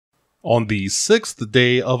On the 6th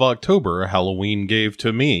day of October, Halloween gave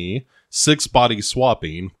to me 6 body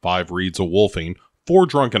swapping, 5 reeds of wolfing, 4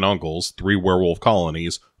 drunken uncles, 3 werewolf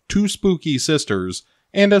colonies, 2 spooky sisters,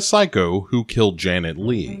 and a psycho who killed Janet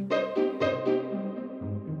Leigh.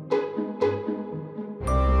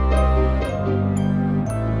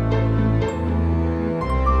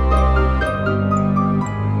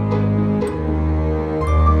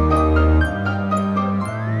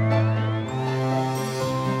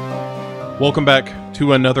 Welcome back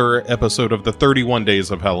to another episode of the 31 Days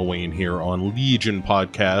of Halloween here on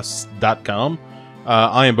LegionPodcasts.com.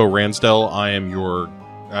 I am Bo Ransdell. I am your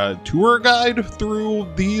tour guide through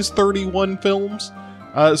these 31 films.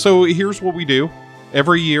 So here's what we do.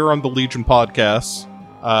 Every year on the Legion Podcasts,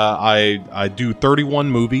 I do 31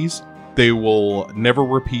 movies. They will never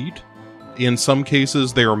repeat. In some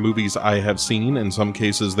cases, they are movies I have seen. In some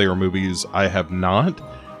cases, they are movies I have not.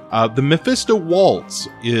 The Mephisto Waltz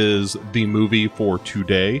is the movie for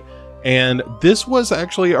today, and this was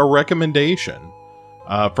actually a recommendation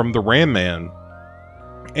from the Ram Man,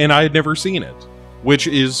 and I had never seen it, which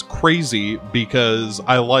is crazy because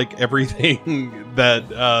I like everything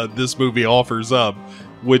that this movie offers up,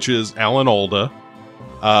 which is Alan Alda,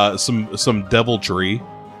 some deviltry,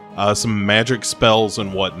 some magic spells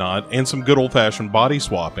and whatnot, and some good old-fashioned body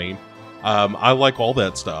swapping. I like all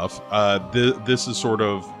that stuff. This is sort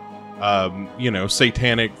of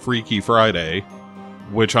satanic Freaky Friday,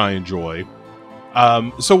 which I enjoy.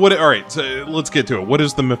 So let's get to it. What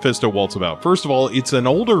is the Mephisto Waltz about? First of all, it's an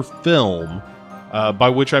older film, by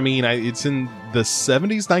which I mean it's in the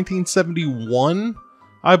 70s, 1971,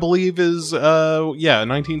 I believe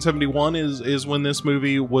 1971 is when this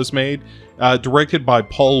movie was made, directed by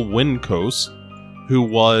Paul Wynkoos, who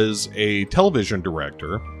was a television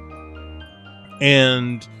director,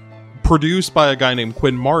 and produced by a guy named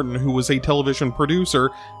Quinn Martin, who was a television producer,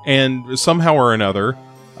 and somehow or another,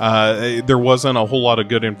 there wasn't a whole lot of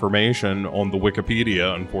good information on the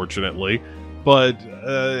Wikipedia, unfortunately, but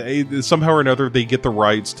somehow or another they get the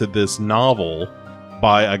rights to this novel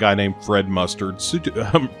by a guy named Fred Mustard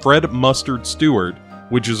Stewart,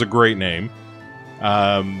 which is a great name.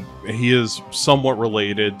 He is somewhat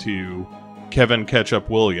related to Kevin Ketchup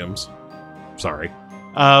Williams. Sorry.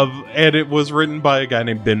 And it was written by a guy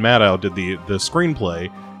named Ben Maddow, did the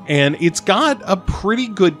screenplay, and it's got a pretty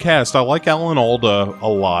good cast. I like Alan Alda a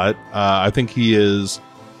lot. I think he is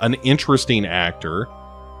an interesting actor.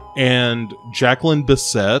 And Jacqueline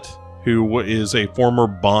Bisset, who is a former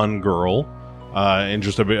Bond girl, and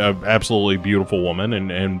just a absolutely beautiful woman,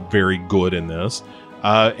 and very good in this.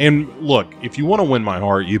 And look, if you want to win my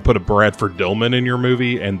heart, you put a Bradford Dillman in your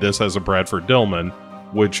movie, and this has a Bradford Dillman,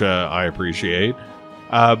 which I appreciate.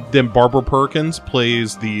 Then Barbara Perkins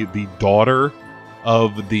plays the daughter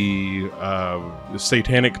of the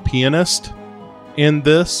satanic pianist in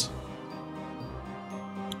this,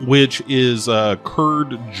 which is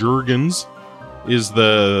Kurd Jurgens is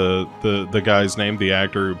the guy's name, the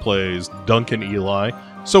actor who plays Duncan Eli.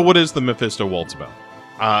 So what is the Mephisto Waltz about?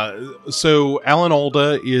 So Alan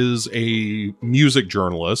Alda is a music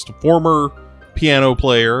journalist, former piano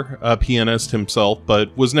player, a pianist himself,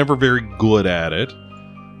 but was never very good at it.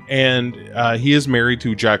 And he is married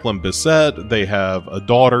to Jacqueline Bisset. They have a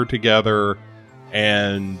daughter together,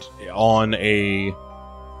 and on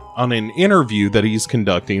an interview that he's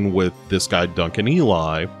conducting with this guy Duncan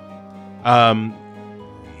Eli,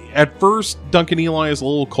 at first Duncan Eli is a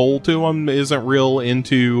little cold to him, isn't real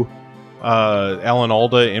into Alan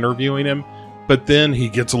Alda interviewing him, but then he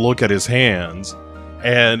gets a look at his hands,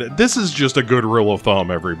 and this is just a good rule of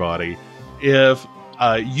thumb, everybody. If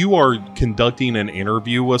you are conducting an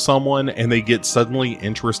interview with someone and they get suddenly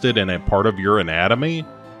interested in a part of your anatomy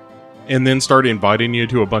and then start inviting you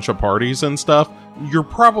to a bunch of parties and stuff, you're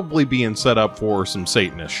probably being set up for some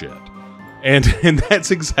Satanist shit. And that's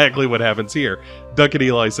exactly what happens here. Duncan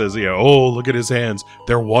Eli says, oh, look at his hands.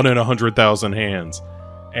 They're 1 in 100,000 hands.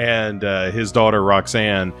 And his daughter,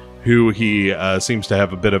 Roxanne, who he seems to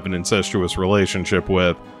have a bit of an incestuous relationship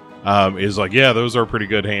with, is like, yeah, those are pretty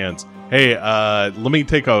good hands. Hey, let me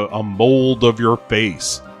take a mold of your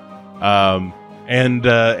face.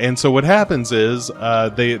 And so what happens is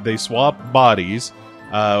they swap bodies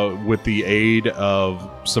with the aid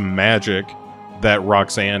of some magic that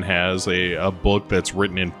Roxanne has, a book that's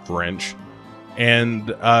written in French.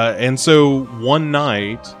 And so one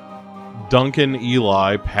night, Duncan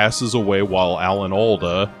Eli passes away while Alan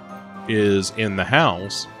Alda is in the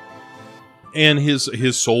house, and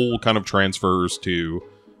his soul kind of transfers to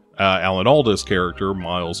Alan Alda's character,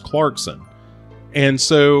 Miles Clarkson. And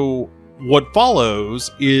so what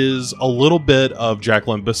follows is a little bit of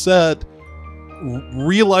Jacqueline Bisset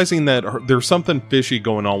realizing that there's something fishy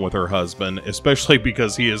going on with her husband, especially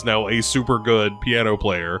because he is now a super good piano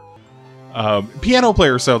player. Piano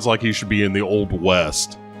player sounds like he should be in the Old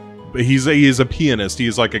West. But he is a pianist. He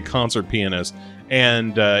is like a concert pianist.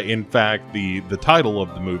 And in fact, the title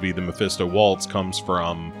of the movie, the Mephisto Waltz, comes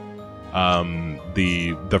from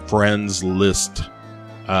the Friends List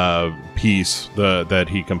piece that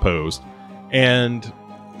he composed. And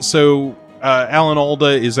so Alan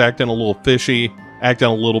Alda is acting a little fishy, acting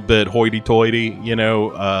a little bit hoity-toity, you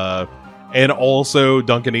know. And also,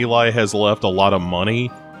 Duncan Ely has left a lot of money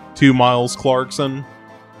to Miles Clarkson,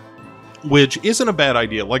 which isn't a bad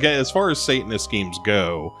idea. Like, as far as Satanist schemes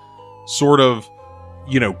go, sort of,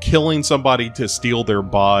 you know, killing somebody to steal their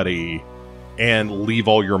body and leave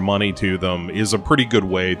all your money to them is a pretty good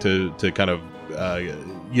way to kind of,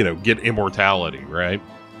 you know, get immortality, right?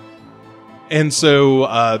 And so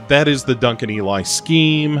that is the Duncan Ely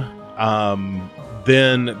scheme.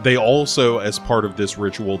 Then they also, as part of this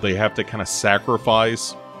ritual, they have to kind of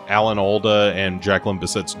sacrifice Alan Alda and Jacqueline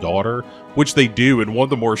Bisset's daughter, which they do in one of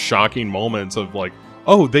the more shocking moments of like,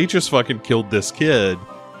 oh, they just fucking killed this kid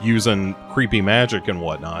using creepy magic and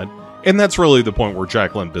whatnot. And that's really the point where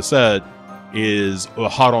Jacqueline Bisset is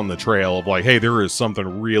hot on the trail of like, hey, there is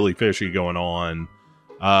something really fishy going on.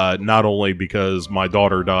 Not only because my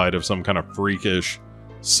daughter died of some kind of freakish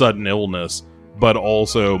sudden illness, but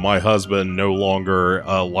also my husband no longer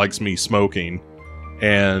likes me smoking.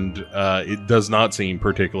 And it does not seem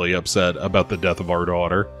particularly upset about the death of our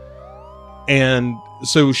daughter. And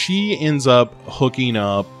so she ends up hooking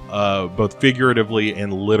up, both figuratively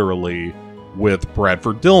and literally, with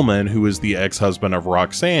Bradford Dillman, who is the ex-husband of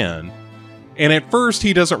Roxanne. And at first,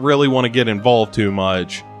 he doesn't really want to get involved too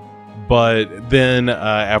much. But then,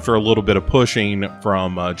 after a little bit of pushing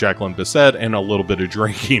from Jacqueline Bisset and a little bit of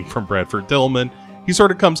drinking from Bradford Dillman, he sort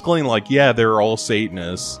of comes clean like, yeah, they're all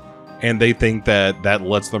Satanists. And they think that that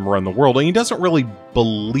lets them run the world. And he doesn't really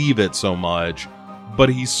believe it so much, but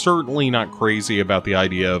he's certainly not crazy about the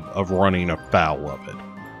idea of running afoul of it.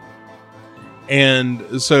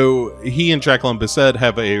 And so he and Jacqueline Bisset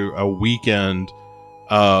have a weekend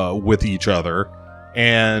with each other.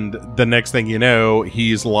 And the next thing you know,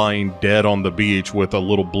 he's lying dead on the beach with a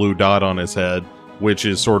little blue dot on his head, which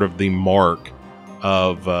is sort of the mark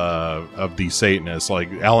of the Satanists. Like,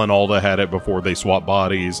 Alan Alda had it before they swapped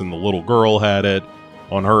bodies, and the little girl had it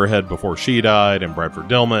on her head before she died, and Bradford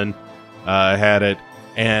Dillman had it.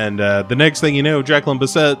 And the next thing you know, Jacqueline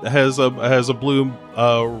Bisset has a blue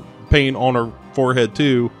paint on her forehead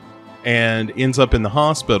too, and ends up in the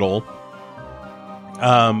hospital,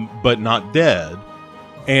 but not dead.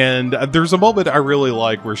 And there's a moment I really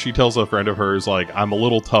like where she tells a friend of hers, like, I'm a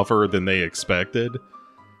little tougher than they expected.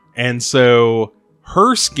 And so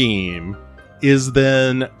her scheme is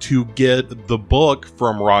then to get the book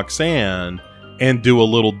from Roxanne and do a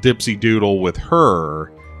little dipsy doodle with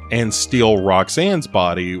her and steal Roxanne's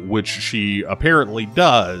body, which she apparently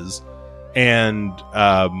does, and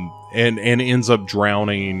ends up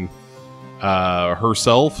drowning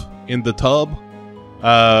herself in the tub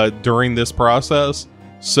during this process.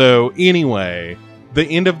 So anyway, the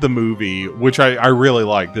end of the movie, which I really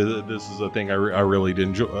like, this is a thing I really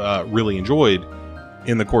really enjoyed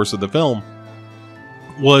in the course of the film,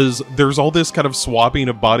 was there's all this kind of swapping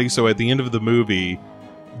of bodies. So at the end of the movie,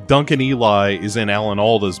 Duncan Ely is in Alan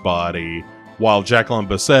Alda's body, while Jacqueline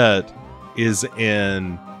Bisset is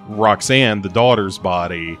in Roxanne, the daughter's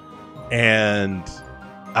body. And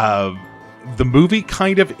the movie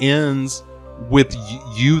kind of ends with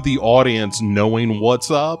you, the audience, knowing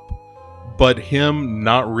what's up, but him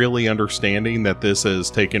not really understanding that this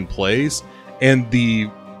has taken place. And the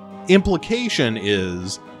implication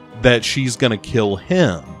is that she's going to kill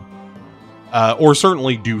him, or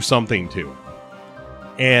certainly do something to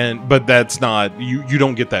him. But that's not, you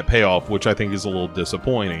don't get that payoff, which I think is a little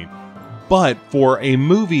disappointing. But for a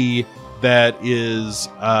movie that is,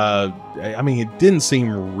 I mean, it didn't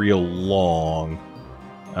seem real long.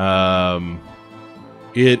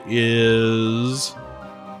 It is,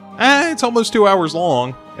 it's almost 2 hours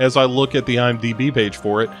long as I look at the IMDb page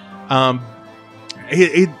for it.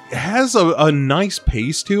 It has a nice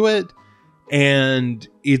pace to it, and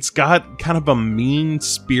it's got kind of a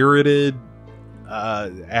mean-spirited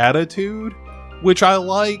attitude, which I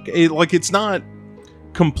like. It's not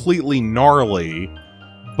completely gnarly,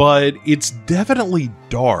 but it's definitely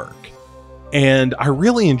dark, and I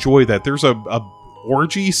really enjoy that. There's a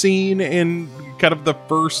orgy scene in kind of the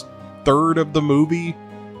first third of the movie,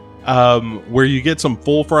 where you get some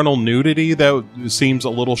full frontal nudity that seems a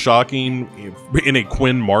little shocking in a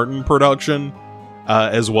Quinn Martin production,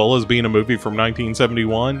 as well as being a movie from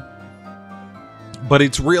 1971. but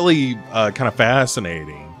it's really kind of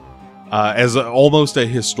fascinating as almost a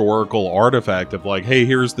historical artifact of like, hey,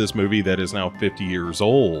 here's this movie that is now 50 years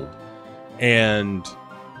old, and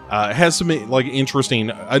has some like an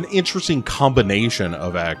interesting combination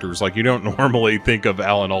of actors. Like, you don't normally think of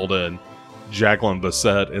Alan Alda and Jacqueline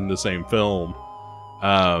Bisset in the same film.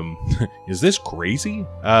 Is this crazy?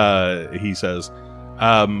 He says.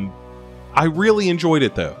 I really enjoyed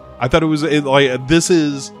it though. I thought this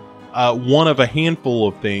is one of a handful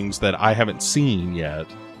of things that I haven't seen yet,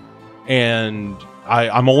 and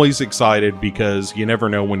I'm always excited because you never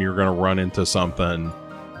know when you're going to run into something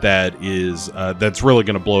that is that's really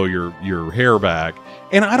going to blow your hair back.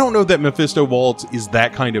 And I don't know that Mephisto Waltz is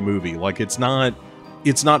that kind of movie. Like, it's not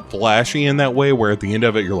flashy in that way where at the end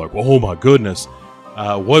of it you're like, oh my goodness,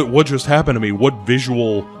 what just happened to me? What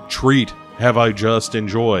visual treat have I just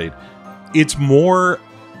enjoyed? It's more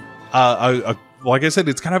like I said,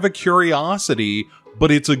 it's kind of a curiosity, but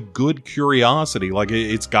it's a good curiosity. Like,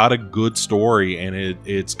 it's got a good story, and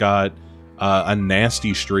it's got a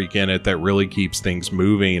nasty streak in it that really keeps things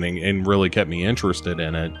moving and really kept me interested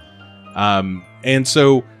in it. And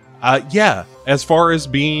so, yeah, as far as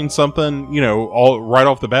being something, right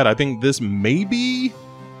off the bat, I think this may be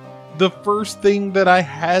the first thing that I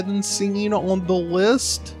hadn't seen on the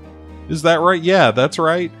list. Is that right? Yeah, that's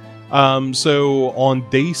right. So on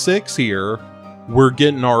day 6 here, we're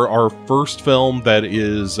getting our first film that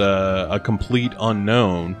is a complete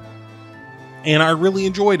unknown, and I really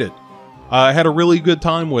enjoyed it. I had a really good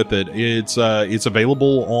time with it. It's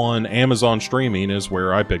available on Amazon Streaming is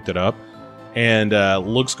where I picked it up, and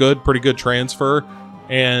looks good, pretty good transfer,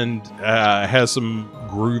 and has some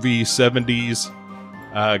groovy 70s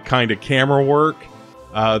kind of camera work.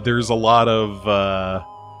 There's a lot of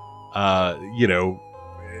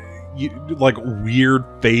like weird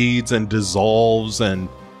fades and dissolves, and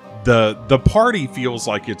the party feels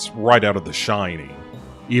like it's right out of The Shining,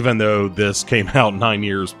 even though this came out 9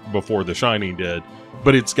 years before The Shining did.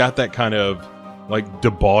 But it's got that kind of like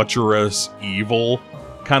debaucherous evil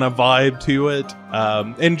kind of vibe to it.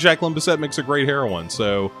 And Jacqueline Bisset makes a great heroine.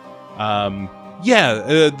 So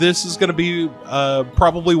this is going to be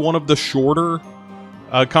probably one of the shorter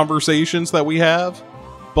conversations that we have.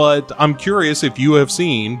 But I'm curious if you have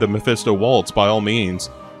seen the Mephisto Waltz. By all means,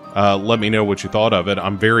 let me know what you thought of it.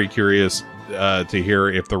 I'm very curious to hear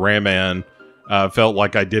if the Ram Man felt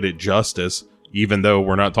like I did it justice, even though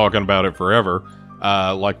we're not talking about it forever,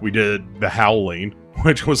 like we did The Howling,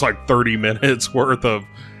 which was like 30 minutes worth of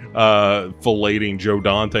filleting Joe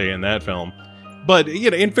Dante in that film. But,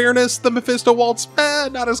 in fairness, the Mephisto Waltz,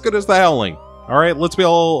 not as good as The Howling. All right, let's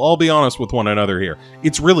all be honest with one another here.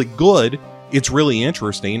 It's really good. It's really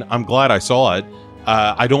interesting. I'm glad I saw it.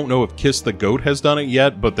 I don't know if Kiss the Goat has done it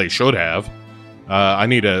yet, but they should have. I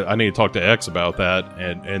need to talk to X about that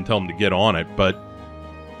and tell him to get on it. But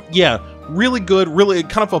yeah, really good, really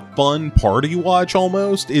kind of a fun party watch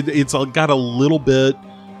almost. It's got a little bit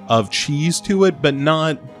of cheese to it, but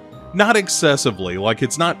not excessively. Like,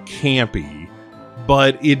 it's not campy,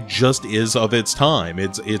 but it just is of its time.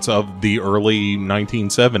 It's of the early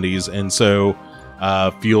 1970s, and so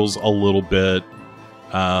feels a little bit,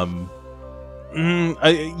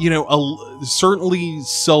 certainly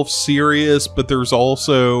self-serious, but there's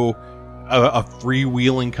also a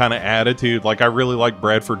freewheeling kind of attitude. Like, I really like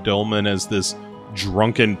Bradford Dillman as this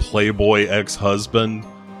drunken playboy ex-husband,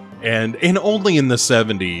 and only in the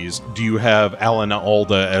 70s do you have Alan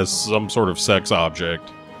Alda as some sort of sex object,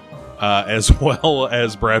 as well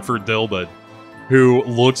as Bradford Dillman, who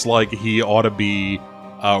looks like he ought to be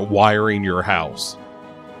wiring your house.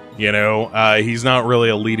 He's not really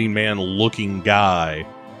a leading man looking guy,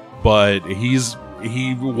 but he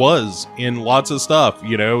was in lots of stuff.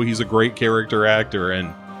 He's a great character actor.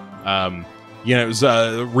 And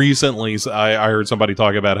recently I heard somebody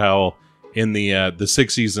talk about how in the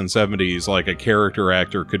 60s and 70s, like, a character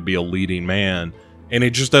actor could be a leading man, and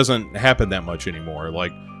it just doesn't happen that much anymore.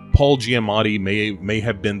 Like, Paul Giamatti may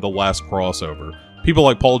have been the last crossover. People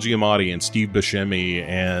like Paul Giamatti and Steve Buscemi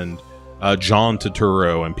and John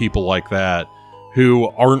Turturro and people like that, who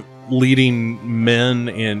aren't leading men,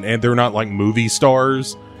 and they're not like movie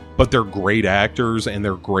stars, but they're great actors and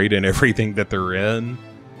they're great in everything that they're in,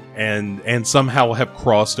 and somehow have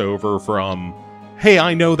crossed over from, hey,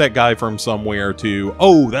 I know that guy from somewhere, to,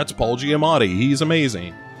 oh, that's Paul Giamatti, he's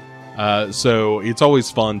amazing. So it's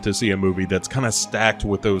always fun to see a movie that's kind of stacked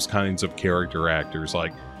with those kinds of character actors.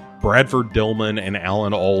 Like, Bradford Dillman and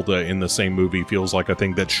Alan Alda in the same movie feels like a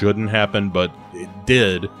thing that shouldn't happen, but it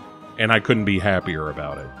did, and I couldn't be happier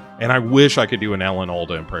about it. And I wish I could do an Alan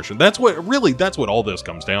Alda impression. That's what all this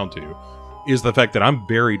comes down to. is the fact that I'm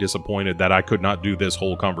very disappointed that I could not do this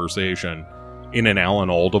whole conversation in an Alan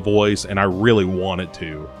Alda voice, and I really wanted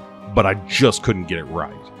to, but I just couldn't get it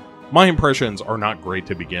right. My impressions are not great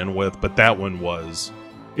to begin with, but that one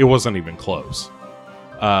it wasn't even close.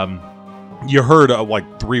 You heard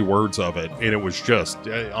like 3 words of it, and it was just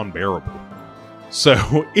unbearable.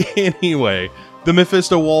 So anyway, the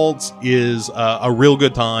Mephisto Waltz is a real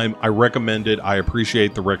good time. I recommend it. I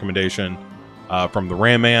appreciate the recommendation from the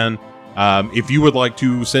Ram Man. If you would like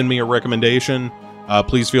to send me a recommendation,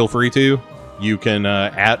 please feel free to. You can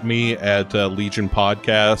at me at Legion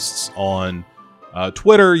Podcasts on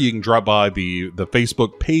Twitter. You can drop by the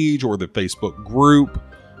Facebook page or the Facebook group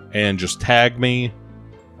and just tag me,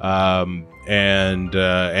 and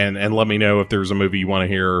let me know if there's a movie you want to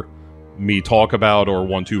hear me talk about or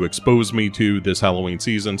want to expose me to this Halloween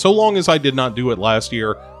season. So long as I did not do it last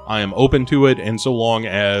year, I am open to it, and so long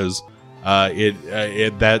as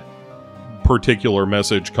that particular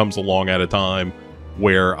message comes along at a time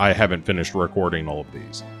where I haven't finished recording all of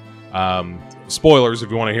these. Spoilers,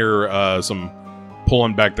 if you want to hear some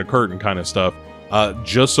pulling back the curtain kind of stuff,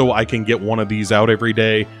 just so I can get one of these out every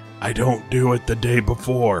day, I don't do it the day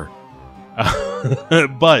before.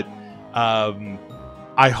 But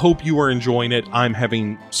I hope you are enjoying it. I'm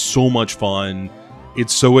having so much fun.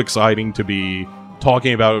 It's so exciting to be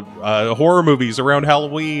talking about horror movies around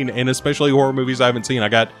Halloween, and especially horror movies I haven't seen. I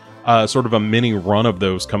got sort of a mini run of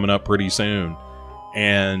those coming up pretty soon,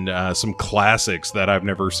 and some classics that I've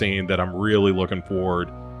never seen that I'm really looking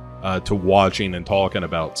forward to watching and talking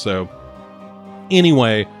about. So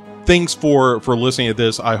anyway, thanks for listening to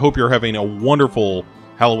this. I hope you're having a wonderful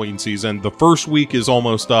Halloween season. The first week is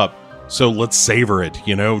almost up, so let's savor it,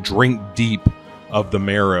 drink deep of the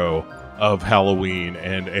marrow of Halloween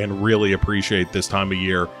and really appreciate this time of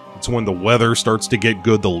year. It's when the weather starts to get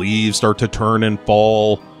good, the leaves start to turn and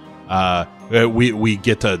fall. We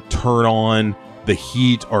get to turn on the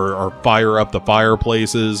heat or fire up the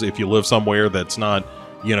fireplaces if you live somewhere that's not,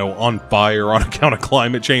 on fire on account of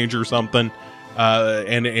climate change or something.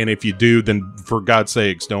 And if you do, then for God's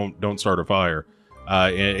sakes, don't start a fire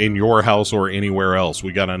in your house or anywhere else.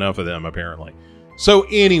 We got enough of them, apparently. So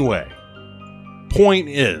anyway, point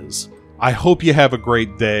is, I hope you have a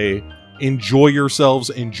great day. Enjoy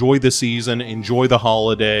yourselves. Enjoy the season. Enjoy the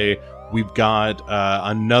holiday. We've got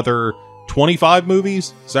another 25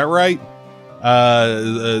 movies. Is that right?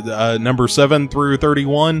 Number 7 through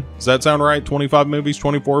 31. Does that sound right? 25 movies,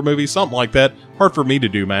 24 movies, something like that. Hard for me to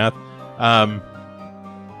do math.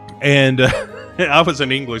 And I was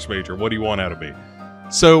an English major. What do you want out of me?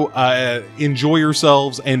 So enjoy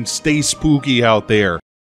yourselves and stay spooky out there.